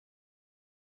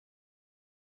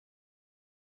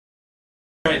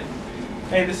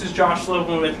Hey, this is Josh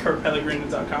Loveland with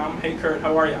Pellegrino.com. Hey Kurt,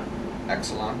 how are you?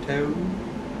 Excellento.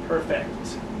 Perfect.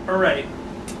 Alright.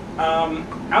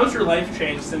 How's your life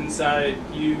changed since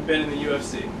you've been in the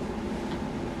UFC?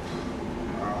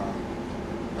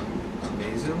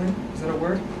 Amazingly? Is that a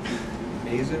word?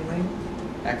 Amazingly?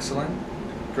 Excellent.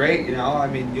 Great, I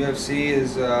mean, UFC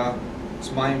is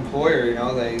it's my employer,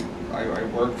 I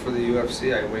work for the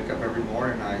UFC. I wake up every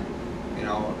morning.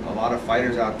 A lot of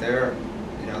fighters out there,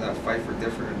 that fight for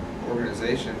different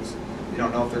organizations. You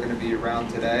don't know if they're going to be around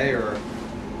today or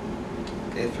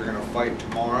if you're going to fight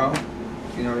tomorrow.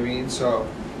 You know what I mean? So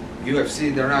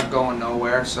UFC, they're not going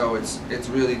nowhere. So it's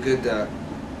really good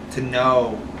to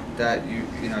know that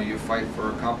you fight for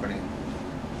a company.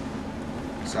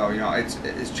 So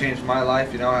it's changed my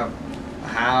life. I have a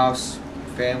house,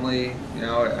 family,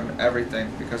 everything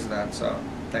because of that. So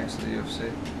thanks to the UFC.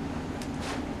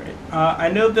 Great. I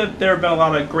know that there have been a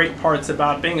lot of great parts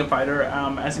about being a fighter,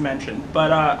 as you mentioned.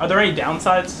 But are there any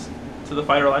downsides to the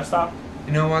fighter lifestyle?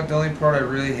 You know what? The only part I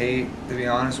really hate, to be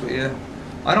honest with you,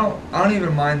 I don't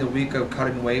even mind the week of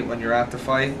cutting weight when you're at the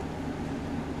fight.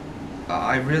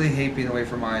 I really hate being away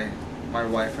from my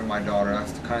wife and my daughter.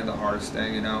 That's kind of the hardest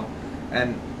thing,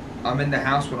 And I'm in the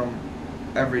house with them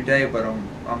every day, but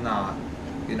I'm not.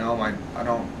 I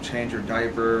don't change her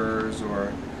diapers,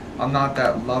 or I'm not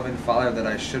that loving father that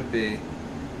I should be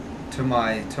to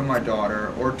my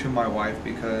daughter or to my wife,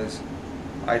 because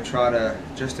I try to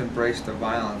just embrace the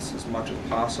violence as much as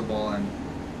possible. And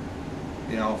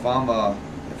if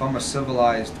I'm a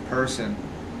civilized person,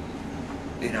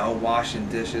 washing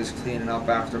dishes, cleaning up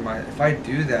after if I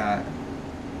do that,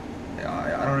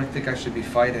 I don't even think I should be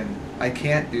fighting. I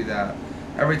can't do that.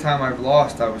 Every time I've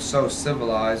lost, I was so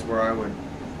civilized where I would,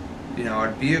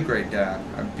 I'd be a great dad.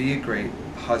 I'd be a great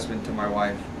husband to my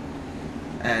wife.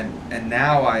 And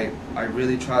now I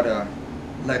really try to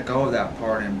let go of that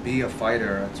part and be a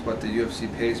fighter. That's what the UFC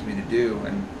pays me to do.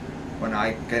 And when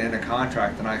I get in a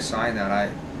contract and I sign that,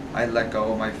 I let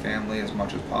go of my family as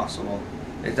much as possible.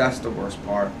 That's the worst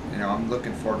part. I'm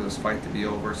looking forward to this fight to be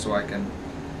over so I can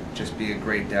just be a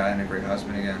great dad and a great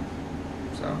husband again.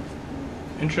 So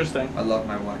Interesting. I love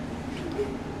my wife.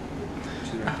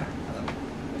 She's right there. I love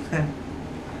her.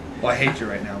 Well, I hate you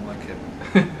right now. I'm not kidding.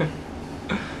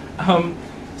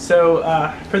 So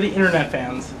for the internet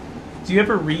fans, do you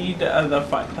ever read the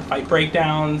fight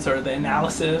breakdowns or the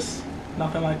analysis?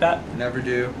 Nothing like that? Never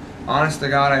do. Honest to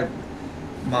God,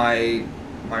 my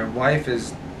wife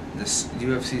is this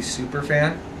UFC super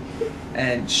fan,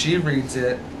 and she reads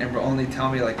it and will only tell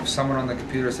me, like, if someone on the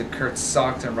computer said Kurt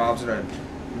sucked and Rob's gonna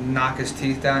knock his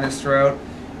teeth down his throat,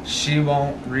 she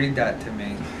won't read that to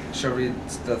me. She'll read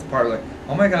the part like,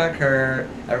 oh my God, Kurt,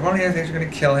 everyone here thinks you're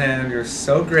gonna kill him, you're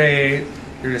so great,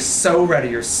 you're just so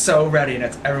ready, and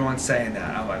that's everyone saying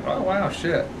that. I'm like, oh wow,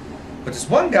 shit. But this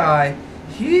one guy,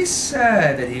 he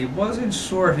said that he wasn't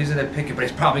sure if he's gonna pick it, but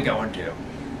he's probably going to.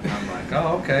 I'm like,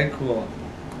 oh, okay, cool.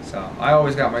 So I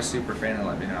always got my super fan to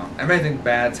let me know. If anything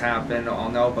bad's happened,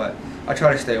 I'll know, but I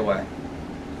try to stay away.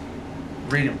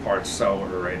 Reading part's so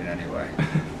overrated anyway.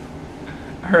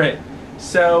 Alright,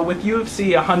 so with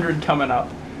UFC 100 coming up,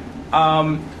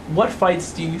 what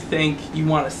fights do you think you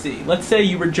want to see? Let's say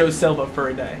you were Joe Silva for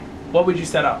a day. What would you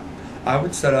set up? I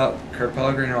would set up Kurt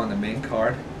Pellegrino on the main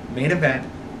card, main event,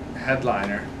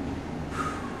 headliner,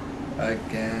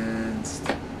 against,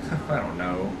 I don't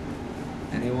know,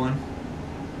 anyone?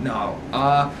 No.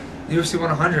 UFC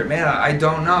 100, man, I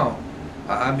don't know.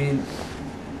 I mean,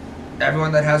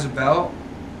 everyone that has a belt,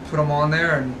 put them on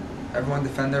there, and everyone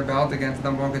defend their belt against the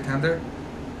 #1 contender.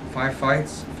 5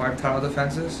 fights, 5 title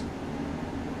defenses.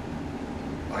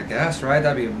 I guess, right?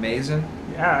 That'd be amazing.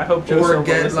 Yeah, I hope Joe Silva Or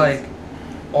get, listens. like,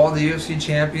 all the UFC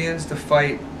champions to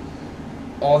fight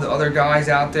all the other guys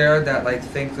out there that, like,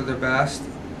 think they're the best,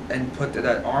 and put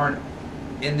that aren't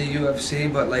in the UFC,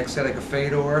 but, like, say, like a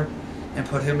Fedor, and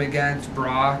put him against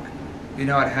Brock,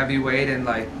 at heavyweight, and,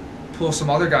 like, pull some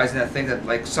other guys in that thing that,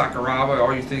 like, Sakuraba,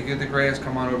 oh, you think you're the greatest,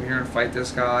 come on over here and fight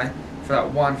this guy for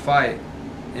that one fight,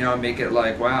 and make it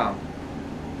like, wow.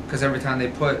 Because every time they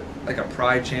put, like, a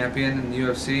Pride champion in the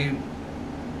UFC,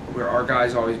 where our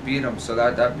guys always beat them, so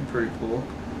that'd be pretty cool.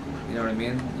 You know what I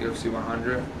mean? UFC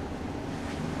 100.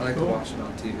 I like Cool. to watch it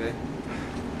on TV.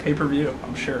 Pay-per-view,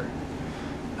 I'm sure.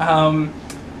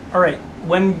 Alright,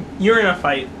 when you're in a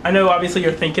fight, I know obviously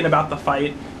you're thinking about the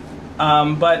fight,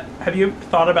 but have you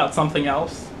thought about something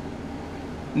else?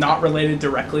 Not related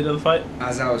directly to the fight?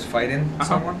 As I was fighting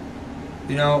someone,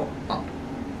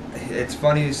 it's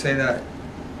funny you say that.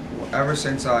 Ever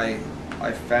since I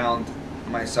found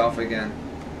myself again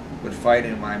with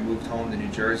fighting when I moved home to New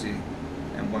Jersey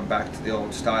and went back to the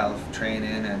old style of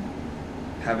training and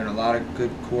having a lot of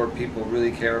good core people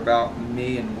really care about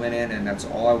me and winning, and that's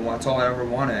all I want. That's all I ever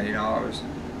wanted. You know, I was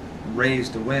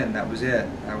raised to win. That was it.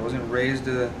 I wasn't raised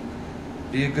to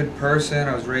be a good person.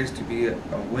 I was raised to be a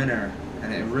winner,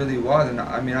 and it really was. And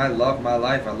I mean, I loved my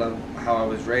life. I loved how I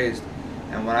was raised.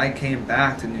 And when I came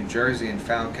back to New Jersey and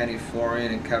found Kenny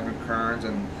Florian and Kevin Kearns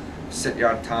and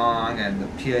Sityar Tong and the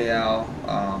PAL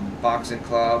boxing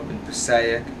club in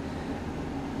Passaic,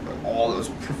 all those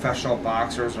professional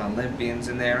boxers and Olympians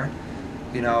in there,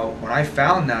 you know, when I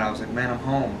found that, I was like, man, I'm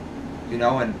home. You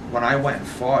know, and when I went and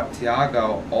fought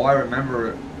Tiago, all I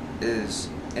remember is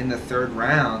in the third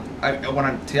round,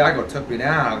 when Tiago took me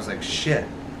down, I was like, shit,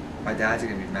 my dad's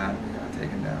going to be mad at me. I got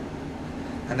taken down.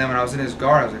 And then when I was in his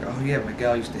guard, I was like, oh yeah,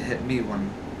 Miguel used to hit me when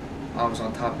I was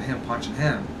on top of him, punching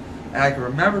him. And I can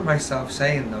remember myself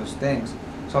saying those things.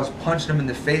 So I was punching him in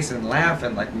the face and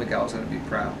laughing like Miguel's going to be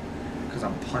proud, because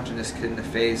I'm punching this kid in the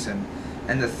face. And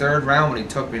the third round when he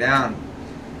took me down,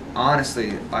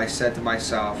 honestly, I said to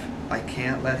myself, I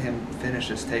can't let him finish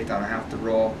this takedown. I have to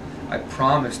roll. I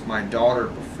promised my daughter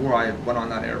before I went on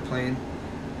that airplane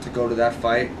to go to that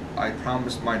fight. I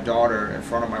promised my daughter in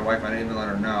front of my wife. I didn't even let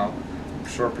her know. I'm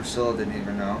sure Priscilla didn't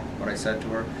even know what I said to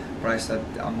her. But I said,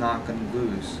 I'm not going to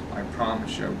lose. I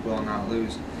promise you, I will not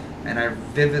lose. And I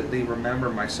vividly remember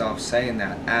myself saying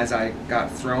that as I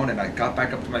got thrown and I got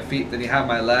back up to my feet. Then he had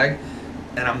my leg.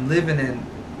 And I'm living in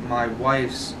my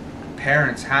wife's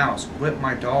parents' house with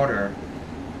my daughter.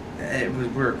 We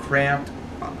were cramped.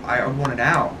 I wanted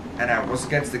out. And I was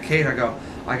against the cage. I go,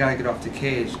 I got to get off the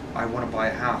cage. I want to buy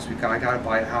a house. I got to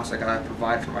buy a house. I got to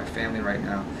provide for my family right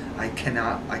now. I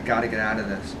got to get out of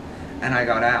this. And I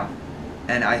got out.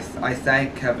 And I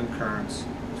thank Kevin Kearns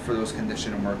for those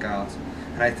conditioning workouts.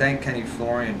 And I thank Kenny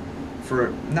Florian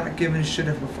for not giving a shit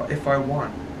if I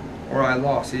won or I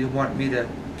lost. He wanted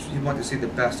to see the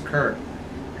best Kurt.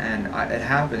 And it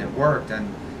happened. It worked.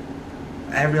 And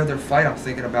every other fight I'm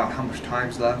thinking about how much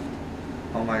time's left.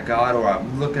 Oh my God, or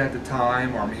I'm looking at the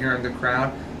time, or I'm hearing the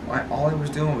crowd. All I was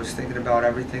doing was thinking about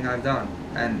everything I've done.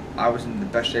 And I was in the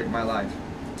best shape of my life.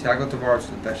 Tiago Tavares was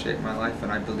the best shape of my life,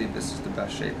 and I believe this is the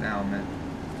best shape now I'm in.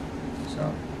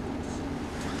 So.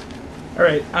 All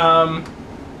right.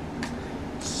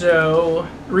 So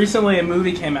recently a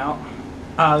movie came out,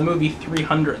 the movie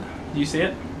 300. Do you see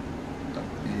it?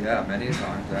 Yeah, many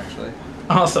times actually.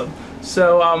 Awesome.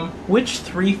 So, which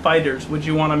three fighters would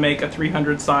you want to make a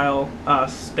 300 style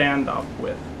stand-up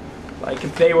with? Like,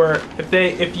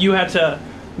 if you had to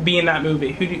be in that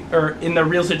movie, or in the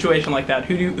real situation like that,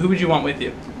 who would you want with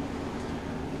you?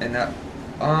 And that,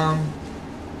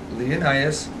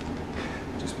 Leonidas,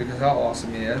 just because how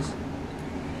awesome he is.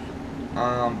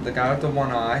 The guy with the one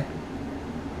eye,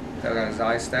 that got his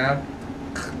eye stabbed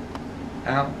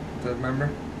out.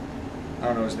 Remember? I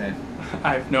don't know his name.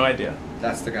 I have no idea.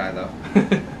 That's the guy, though.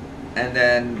 And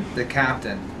then the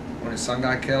captain, when his son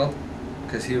got killed,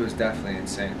 because he was definitely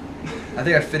insane. I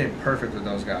think I'd fit in perfect with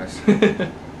those guys.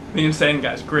 The insane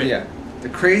guys, great. Yeah, the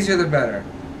crazier the better.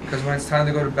 Because when it's time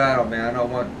to go to battle, man, I don't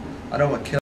want killing.